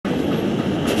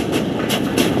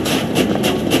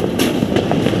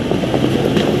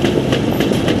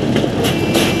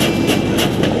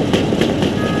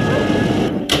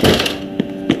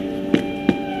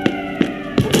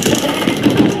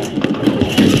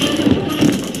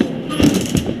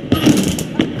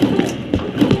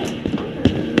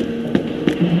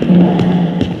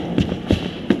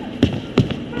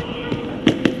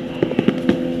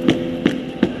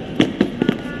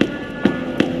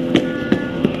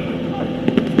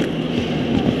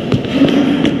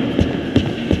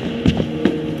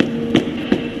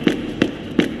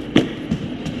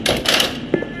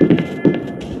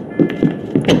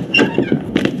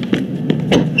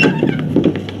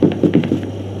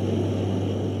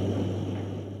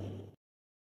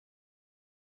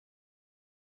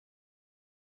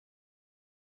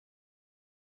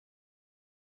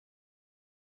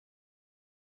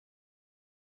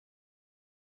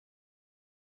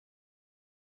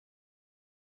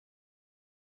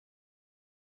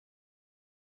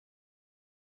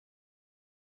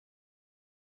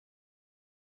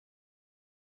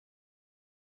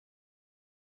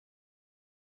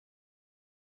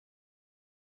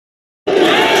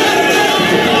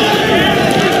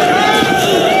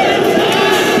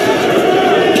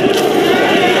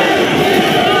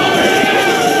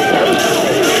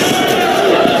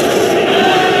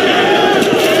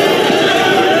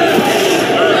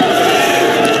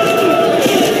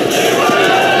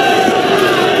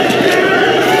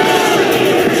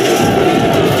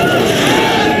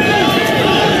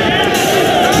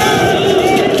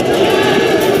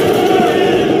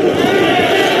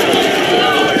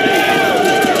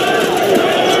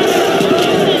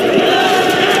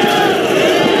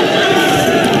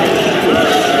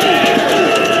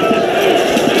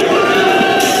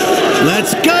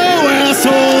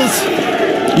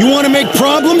make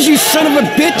problems, you son of a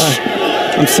bitch?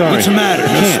 I'm sorry. What's the matter?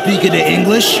 No speaking the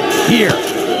English? Here,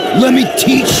 let me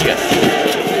teach you.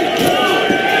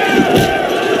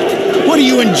 What, do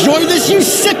you enjoy this, you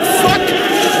sick fuck?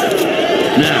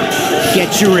 Now,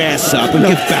 get your ass up and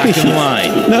get back in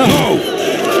line. No.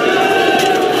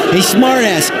 Hey,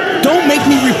 smartass, don't make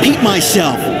me repeat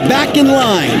myself. Back in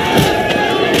line.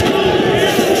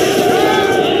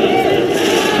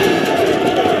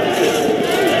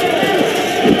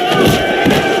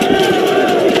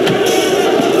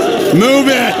 Move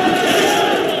it!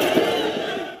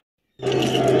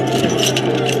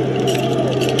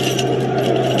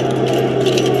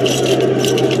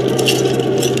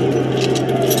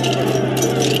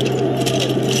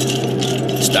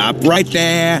 Stop right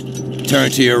there. Turn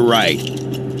to your right.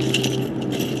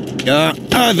 Your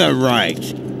other right.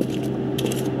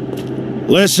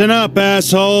 Listen up,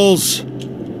 assholes.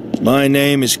 My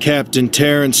name is Captain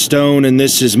Terrence Stone, and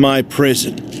this is my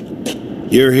prison.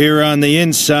 You're here on the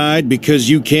inside because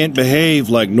you can't behave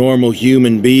like normal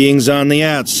human beings on the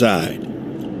outside.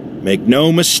 Make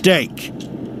no mistake.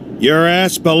 Your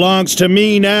ass belongs to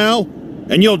me now,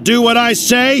 and you'll do what I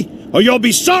say, or you'll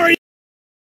be sorry.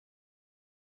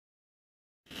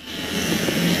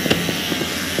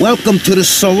 Welcome to the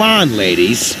salon,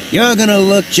 ladies. You're gonna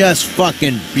look just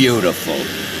fucking beautiful.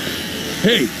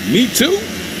 Hey, me too?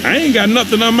 I ain't got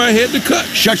nothing on my head to cut.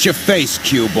 Shut your face,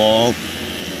 cue ball.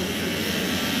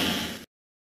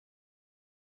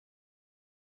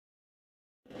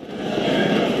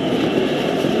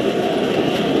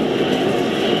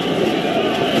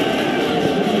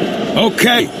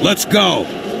 Okay, let's go.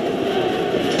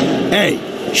 Hey,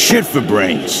 shit for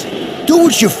brains. Do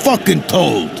what you're fucking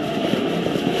told.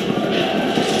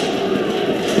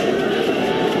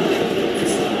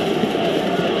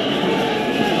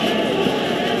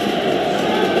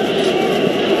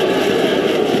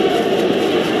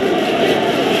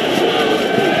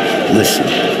 Listen,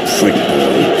 friend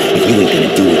boy, if you ain't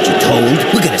gonna do what you're told,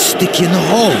 we're gonna stick you in the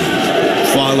hole.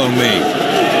 Follow me.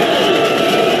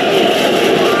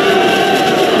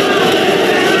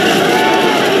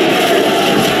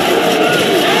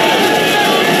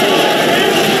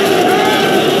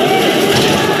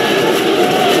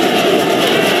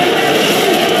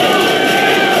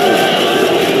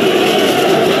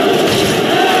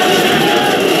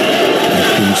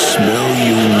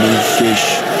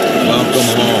 Welcome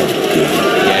home.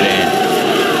 Get in.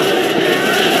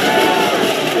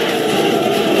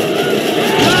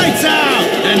 Lights out!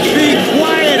 And be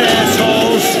quiet,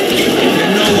 assholes! You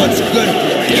know what's good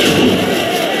for you.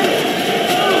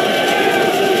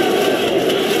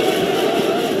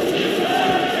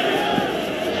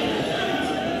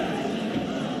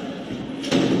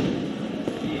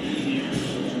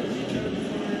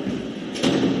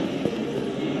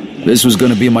 This was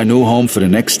gonna be my new home for the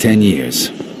next 10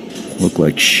 years. Look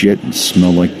like shit and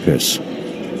smell like piss.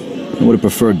 I would have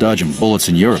preferred dodging bullets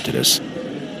in Europe to this.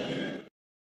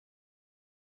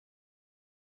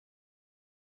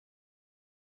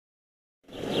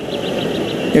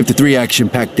 After 3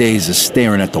 action-packed days of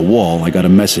staring at the wall, I got a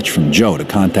message from Joe to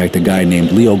contact a guy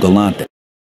named Leo Galante.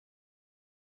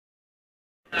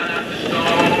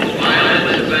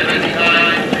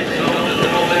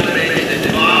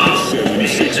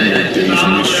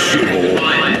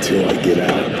 Until I get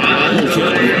out.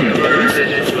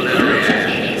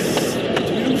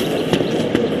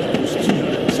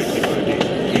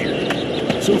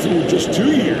 So for just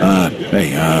 2 years.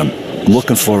 Hey,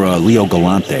 looking for Leo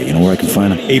Galante. You know where I can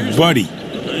find him? Hey, buddy,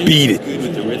 beat it.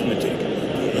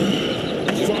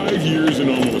 5 years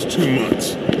and almost 2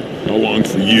 months. How long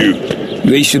for you?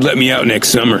 They should let me out next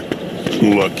summer.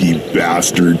 Lucky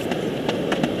bastard.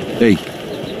 Hey,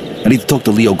 I need to talk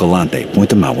to Leo Galante.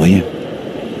 Point him out, will you?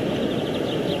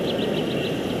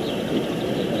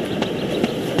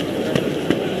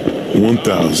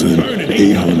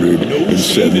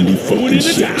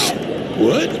 $1,876.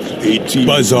 What? 18.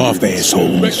 Buzz off,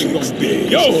 assholes. Yo,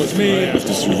 it's me. Have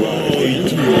to survive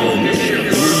 18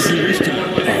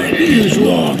 years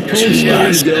long. Too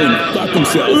much. Fuck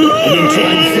himself. And then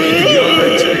try and break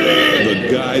yards. The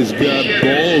guy's got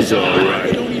balls, all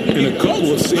right. And a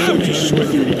couple of sandwiches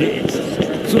with your games.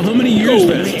 So how many years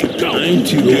back? I'm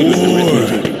too good.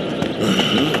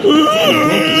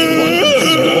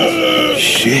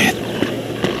 Shit.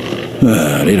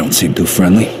 They don't seem too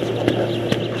friendly.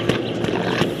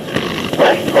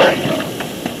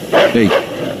 Hey,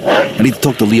 I need to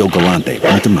talk to Leo Galante.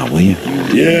 Point him out, will you?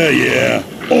 Yeah.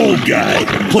 Old guy.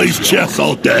 Plays chess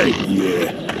all day.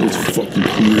 Yeah, those fucking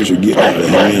queers are getting out of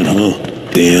hand, huh?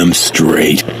 Damn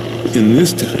straight. And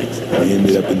this time, I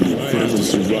ended up in the infernal to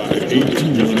survive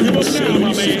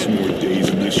 1,876 more days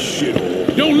in this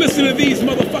shithole. Don't listen to these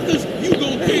motherfuckers. You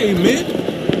go, hey, man.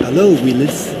 Hello,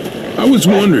 Willis. I was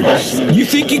wondering, you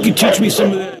think you could teach me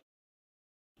some of that?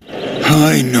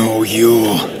 I know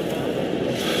you.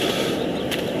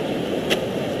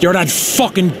 You're that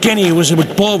fucking guinea who was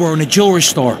with Barbara in the jewelry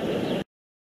store.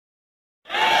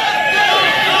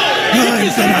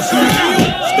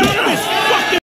 I'm gonna